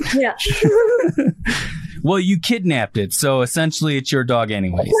 Yeah. Well, you kidnapped it, so essentially it's your dog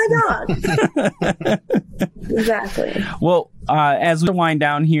anyway. It's my dog. Exactly. Well, as we wind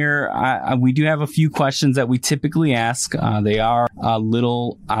down here, we do have a few questions that we typically ask. They are a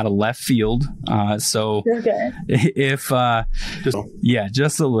little out of left field. So if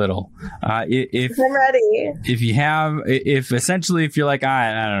just a little. If I'm ready. If you're like,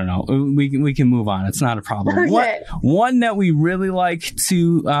 I don't know, we can move on. It's not a problem. Okay. One that we really like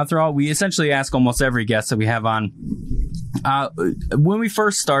to throw out, we essentially ask almost every guest that we have on. When we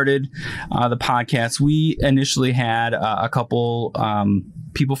first started the podcast, we initially had a couple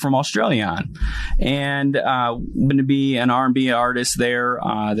people from Australia on, and going to be an R&B artist there.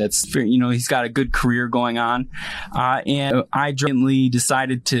 That's he's got a good career going on, and I jointly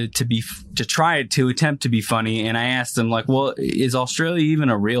decided to attempt to be funny. And I asked him like, well, is Australia even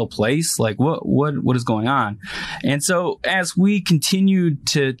a real place? Like, what is going on? And so as we continued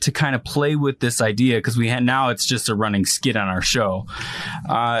to kind of play with this idea, because now it's just a running skit on our show.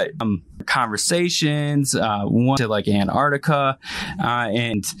 Conversations, one to like Antarctica,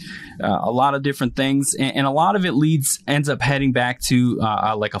 and a lot of different things, and a lot of it ends up heading back to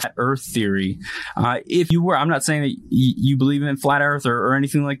like a flat Earth theory. If you were, I'm not saying that you believe in flat Earth or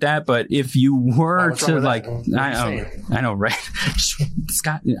anything like that, but if you were to like, I know, right,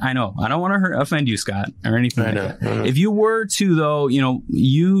 Scott, I know, I don't want to offend you, Scott, or anything like that. If you were to, though, you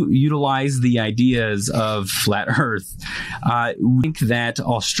utilize the ideas of flat Earth, we think that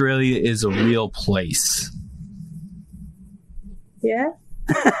Australia is a real place. Yeah.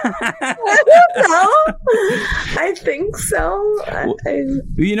 I don't know. I think so.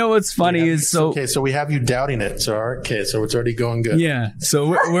 You know what's funny is so we have you doubting it. So it's already going good. Yeah. So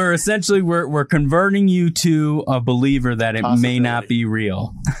we're essentially we're converting you to a believer that it may not be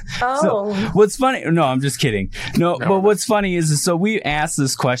real. Oh. So what's funny? No, I'm just kidding. No, but what's funny is so we asked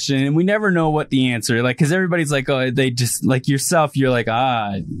this question and we never know what the answer. Like, because everybody's like, oh, they just like yourself. You're like,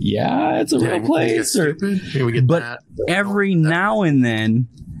 yeah, it's a real place. But every now and then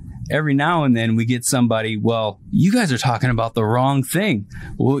every now and then we get somebody, well, you guys are talking about the wrong thing.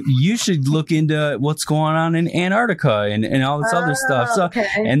 Well, you should look into what's going on in Antarctica and all this other stuff. So, okay.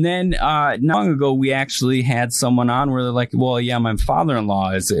 And then not long ago, we actually had someone on where they're like, well, yeah, my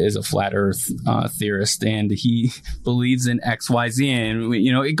father-in-law is a flat earth theorist, and he believes in X, Y, Z. And,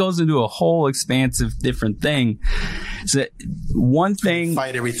 it goes into a whole expansive different thing. So one thing...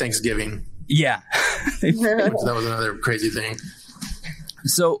 Fight every Thanksgiving. Yeah. That was another crazy thing.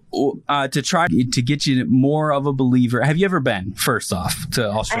 So to try to get you more of a believer, have you ever been, first off, to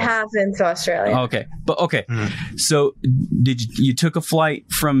Australia? I have been to Australia. Okay. So you took a flight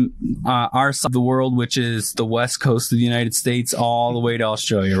from our side of the world, which is the west coast of the United States, all the way to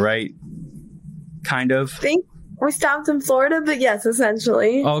Australia, right? Kind of. I think we stopped in Florida, but yes,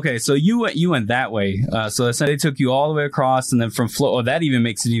 essentially. Okay, so you went that way. So they took you all the way across, and then from Florida. Oh, that even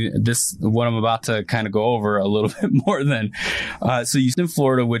makes it what I'm about to kind of go over a little bit more than. So you in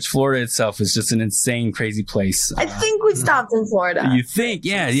Florida, which Florida itself is just an insane, crazy place. I think we stopped in Florida. You think?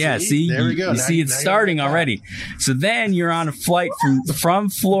 Yeah. See, there we go. You see, it's starting already. So then you're on a flight from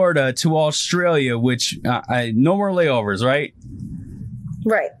Florida to Australia, which no more layovers, right?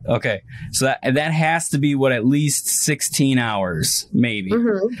 Right. Okay. So that has to be at least 16 hours, maybe.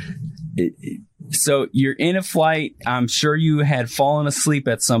 Mm-hmm. So you're in a flight. I'm sure you had fallen asleep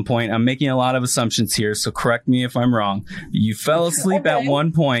at some point. I'm making a lot of assumptions here, so correct me if I'm wrong. You fell asleep at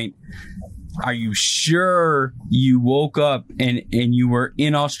one point. Are you sure you woke up and you were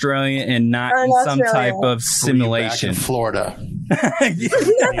in Australia and not in some type of simulation? Back in Florida.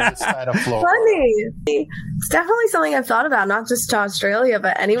 Side of Florida. Funny. It's definitely something I've thought about, not just to Australia,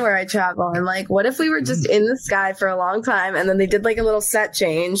 but anywhere I travel. I'm like, what if we were just in the sky for a long time and then they did like a little set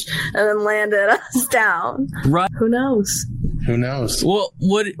change and then landed us down? Right. Who knows? Well,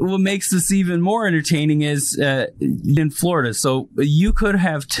 what makes this even more entertaining is in Florida. So you could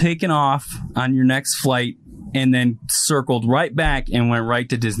have taken off on your next flight and then circled right back and went right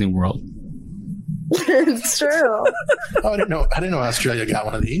to Disney World. It's true. Oh, I didn't know Australia got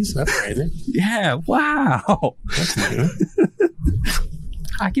one of these. That's crazy. Yeah. Wow. That's new.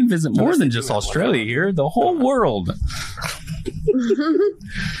 I can visit more than just Australia here. The whole world.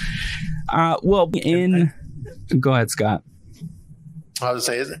 Go ahead, Scott. I was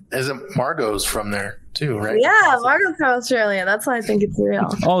going to say, isn't Margot's from there too, right? Yeah, Margot's from Australia. That's why I think it's real.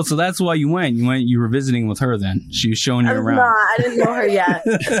 Oh, so that's why you went. You were visiting with her then. She was showing you around. I didn't know her yet,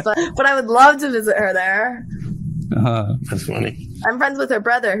 but I would love to visit her there. That's funny. I'm friends with her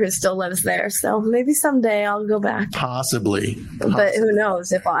brother who still lives there, so maybe someday I'll go back. Possibly. But who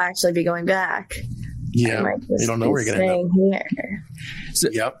knows if I'll actually be going back. Yeah, you don't know where you're going to end up. Here. So,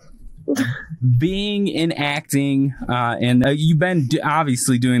 yep. Being in acting, and you've been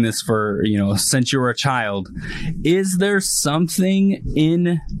obviously doing this for, since you were a child. Is there something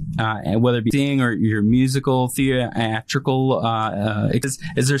in, whether it be acting or your musical, theatrical,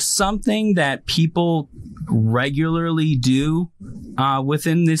 is there something that people regularly do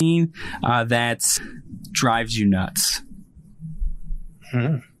within this scene that drives you nuts?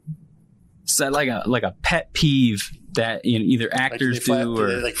 So like a pet peeve that either actors do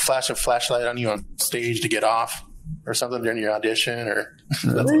or they flash a flashlight on you on stage to get off or something during your audition or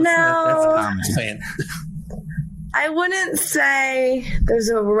no. I wouldn't say there's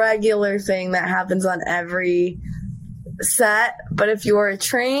a regular thing that happens on every set, but if you're a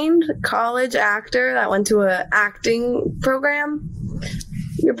trained college actor that went to an acting program,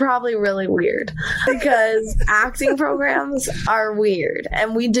 you're probably really weird because acting programs are weird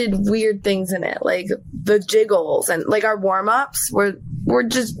and we did weird things in it, like the jiggles and like our warm-ups we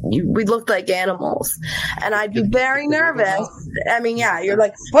looked like animals and I'd be very nervous. I mean, yeah, you're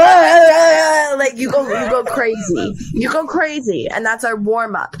like you go crazy and that's our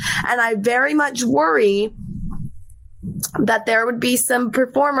warm-up, and I very much worry that there would be some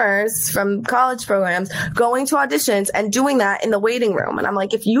performers from college programs going to auditions and doing that in the waiting room. And I'm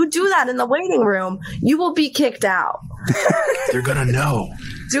like, if you do that in the waiting room, you will be kicked out. They're going to know.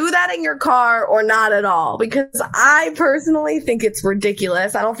 Do that in your car or not at all, because I personally think it's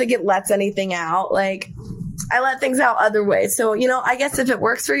ridiculous. I don't think it lets anything out. Like, I let things out other ways. So, I guess if it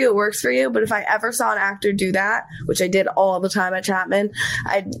works for you, it works for you. But if I ever saw an actor do that, which I did all the time at Chapman,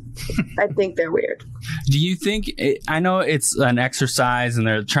 I think they're weird. Do you think, I know it's an exercise and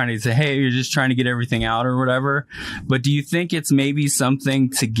they're trying to say, hey, you're just trying to get everything out or whatever, but do you think it's maybe something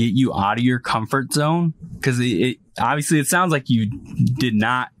to get you out of your comfort zone? Because obviously it sounds like you did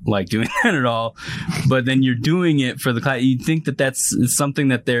not like doing that at all, but then you're doing it for the class. You think that's something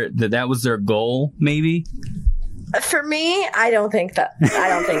that was their goal, maybe? For me, I don't think that.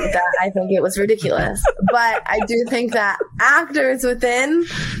 I think it was ridiculous. But I do think that actors within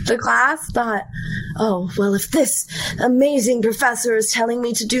the class thought, oh, well, if this amazing professor is telling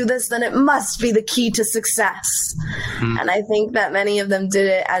me to do this, then it must be the key to success. And I think that many of them did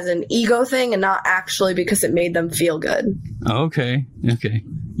it as an ego thing and not actually because it made them feel good. Okay.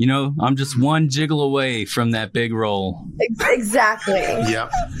 You know, I'm just one jiggle away from that big role. Exactly.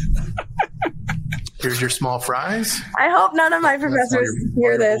 Yep. Here's your small fries. I hope none of my professors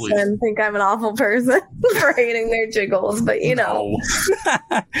hear this and think I'm an awful person for hating their jiggles, but you know.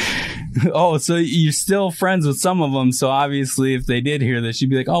 No. Oh, so you're still friends with some of them. So obviously, if they did hear this,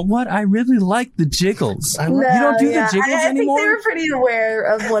 you'd be like, "Oh, what? I really like the jiggles. You don't do the jiggles anymore." I think they were pretty aware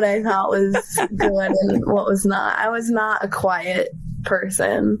of what I thought was good and what was not. I was not a quiet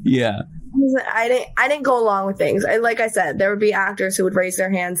person. Yeah. I didn't go along with things. Like I said, there would be actors who would raise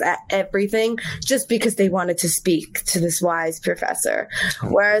their hands at everything just because they wanted to speak to this wise professor.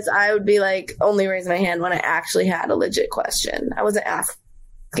 Whereas I would be like, only raise my hand when I actually had a legit question. I wasn't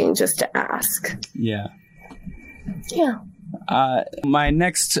asking just to ask. Yeah. Yeah. My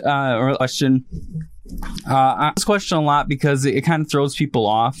next question. I ask this question a lot because it kind of throws people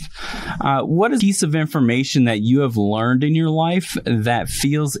off. What is a piece of information that you have learned in your life that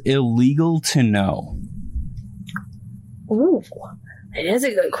feels illegal to know? Ooh, it is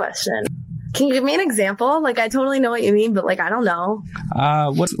a good question. Can you give me an example? Like, I totally know what you mean, but like, I don't know.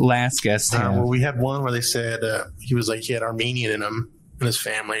 What's last guest? Well, we had one where they said he was like, he had Armenian in him in his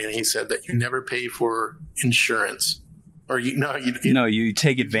family, and he said that you never pay for insurance. Or you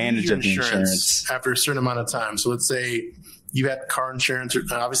take advantage of the insurance after a certain amount of time. So let's say you had car insurance, or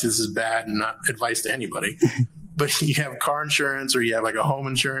obviously this is bad and not advice to anybody, but you have car insurance or you have like a home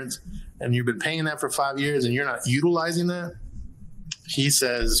insurance and you've been paying that for 5 years and you're not utilizing that. He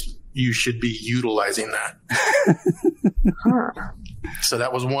says you should be utilizing that. So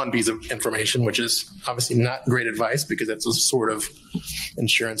that was one piece of information, which is obviously not great advice because that's a sort of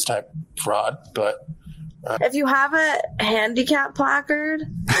insurance type fraud, but if you have a handicap placard,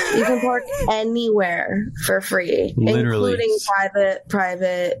 you can park anywhere for free, literally, including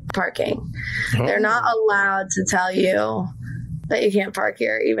private parking. Oh. They're not allowed to tell you that you can't park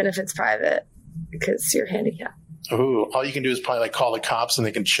here, even if it's private, because you're handicapped. Oh, all you can do is probably like call the cops and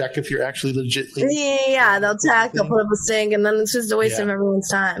they can check if you're actually legitimately. Yeah, they'll check, they'll put up a sting, and then it's just a waste of everyone's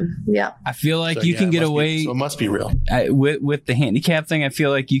time. Yeah. I feel like you can get away. So it must be real. With the handicap thing, I feel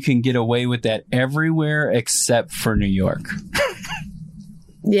like you can get away with that everywhere except for New York.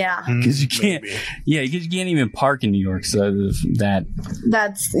 Yeah. Because you can't. Maybe. Yeah, because you can't even park in New York. So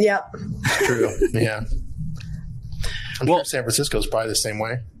that's yep. True. Yeah. I'm sure San Francisco is probably the same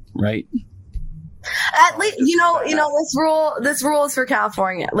way. Right. At least, you know, this rule is for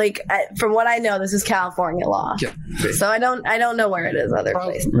California. Like, from what I know, this is California law. Yeah. So I don't know where it is other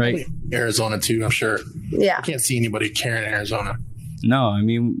places. Right. Arizona too, I'm sure. Yeah. I can't see anybody caring in Arizona. No, I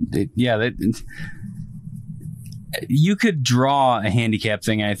mean, you could draw a handicap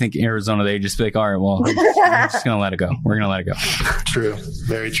thing. And I think Arizona, they just be like, all right, well, we're just going to let it go. We're going to let it go. True.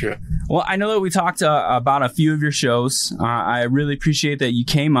 Very true. Well, I know that we talked about a few of your shows. I really appreciate that you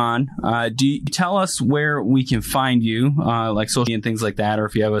came on. Do you tell us where we can find you, like social media and things like that, or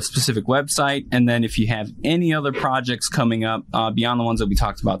if you have a specific website, and then if you have any other projects coming up beyond the ones that we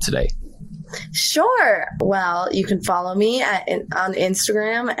talked about today? Sure. Well, you can follow me on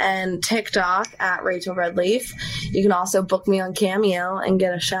Instagram and TikTok at Rachel Redleaf. You can also book me on Cameo and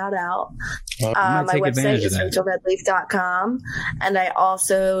get a shout out. Well, my website is rachelredleaf.com. And I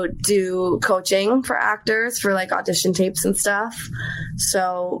also do coaching for actors for like audition tapes and stuff.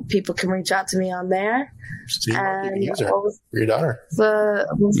 So people can reach out to me on there. And what was your daughter?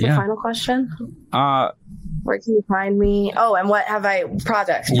 What's the final question? Where can you find me? Oh, and what have I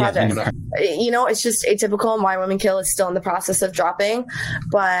projects? Yeah. You know, it's just Atypical and Why Women Kill is still in the process of dropping,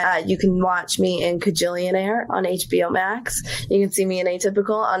 but you can watch me in Kajillionaire on HBO Max. You can see me in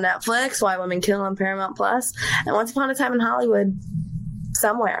Atypical on Netflix, Why Women Kill on Paramount Plus, and Once Upon a Time in Hollywood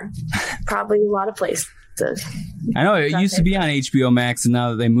somewhere. Probably a lot of places. I know it used to be on HBO Max, and now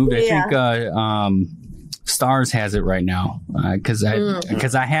that they moved it, I think Stars has it right now because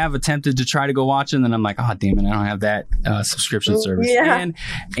I have attempted to try to go watch it, and then I'm like, oh damn it, I don't have that subscription service.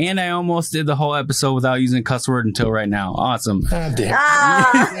 And I almost did the whole episode without using a cuss word until right now. Awesome. Damn.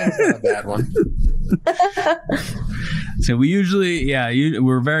 That's not a bad one. So we usually,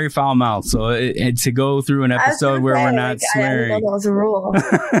 we're very foul mouthed. So to go through an episode where we're not swearing, I didn't know that was a rule.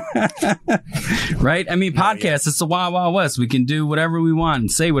 Right? I mean, podcast, it's the Wild Wild West. We can do whatever we want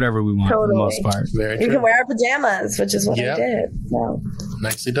and say whatever we want for the most part. Very you true. can wear our pajamas, which is what I did. So.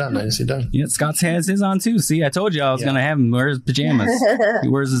 Nicely done. Yeah, Scott's has his on too. See, I told you I was gonna have him wear his pajamas. He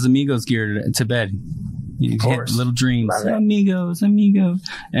wears his Amigos gear to bed. You get little dreams. Amigos.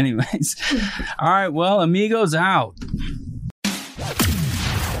 Anyways. All right, well, Amigos out.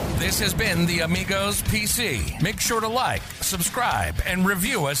 This has been the Amigos PC. Make sure to like, subscribe, and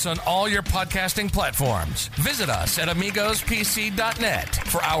review us on all your podcasting platforms. Visit us at amigospc.net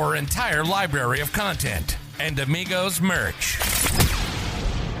for our entire library of content and Amigos merch.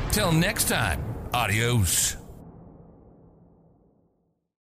 Till next time, adios.